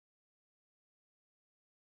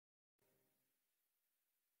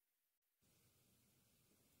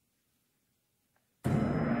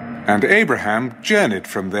And Abraham journeyed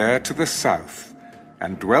from there to the south,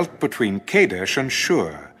 and dwelt between Kadesh and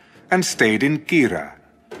Shur, and stayed in Gerar.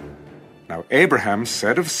 Now Abraham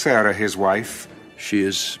said of Sarah his wife, "She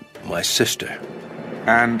is my sister."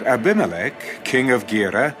 And Abimalakh, king of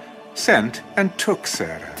Gerar, sent and took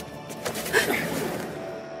Sarah.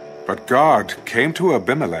 But God came to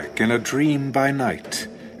Abimalakh in a dream by night,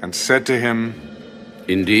 and said to him,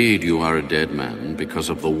 "Indeed, you are a dead man because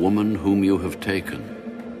of the woman whom you have taken,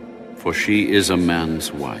 for she is a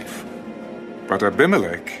man's wife." But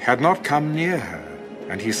Abimelech had not come near her,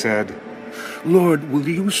 and he said, "Lord, will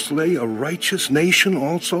you slay a righteous nation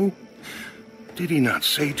also? Did he not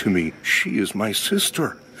say to me, 'She is my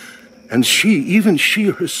sister'? And even she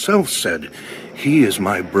herself said, 'He is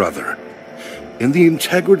my brother.' In the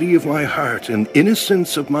integrity of my heart and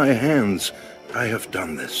innocence of my hands, I have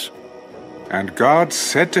done this." And God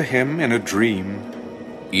said to him in a dream,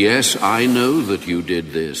 "Yes, I know that you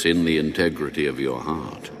did this in the integrity of your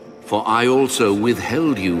heart, for I also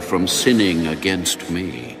withheld you from sinning against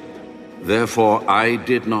me. Therefore I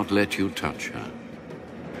did not let you touch her.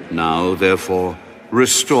 Now, therefore,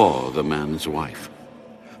 restore the man's wife,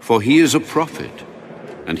 for he is a prophet,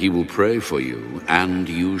 and he will pray for you, and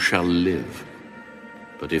you shall live.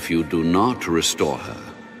 But if you do not restore her,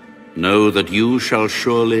 know that you shall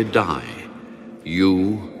surely die,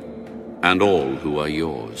 you and all who are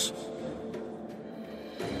yours."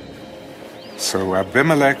 So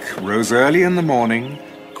Abimelech rose early in the morning,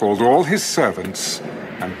 called all his servants,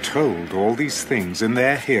 and told all these things in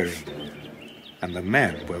their hearing. And the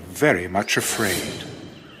men were very much afraid.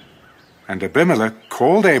 And Abimelech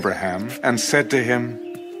called Abraham and said to him,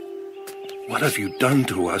 "What have you done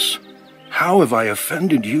to us? How have I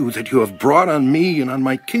offended you that you have brought on me and on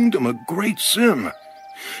my kingdom a great sin?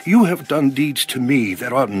 You have done deeds to me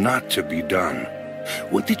that ought not to be done.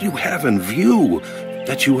 What did you have in view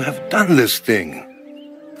that you have done this thing?"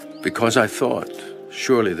 "Because I thought,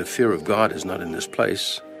 surely the fear of God is not in this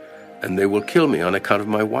place, and they will kill me on account of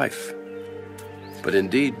my wife. But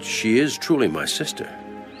indeed, she is truly my sister.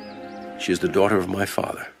 She is the daughter of my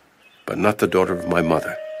father, but not the daughter of my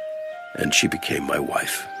mother, and she became my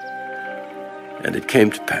wife. And it came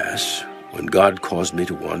to pass, when God caused me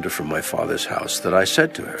to wander from my father's house, that I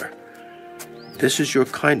said to her, 'This is your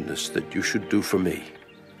kindness that you should do for me.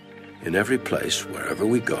 In every place, wherever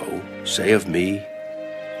we go, say of me,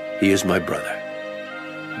 he is my brother.'"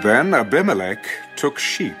 Then Abimelech took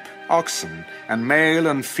sheep, oxen, and male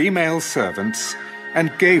and female servants,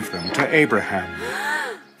 and gave them to Abraham.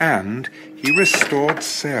 And he restored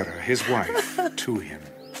Sarah his wife to him.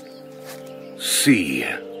 "See,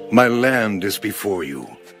 my land is before you.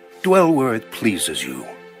 Dwell where it pleases you."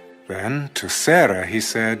 Then to Sarah he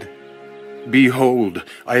said, "Behold,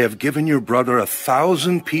 I have given your brother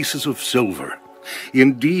 1,000 pieces of silver.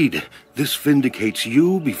 Indeed, this vindicates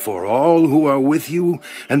you before all who are with you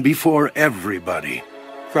and before everybody."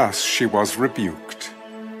 Thus she was rebuked.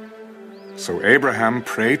 So Abraham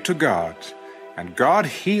prayed to God, and God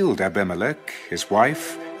healed Abimelech, his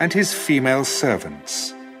wife, and his female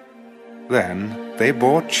servants. Then they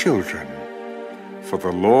bore children, for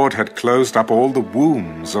the Lord had closed up all the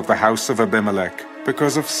wombs of the house of Abimelech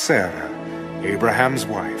because of Sarah, Abraham's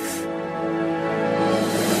wife.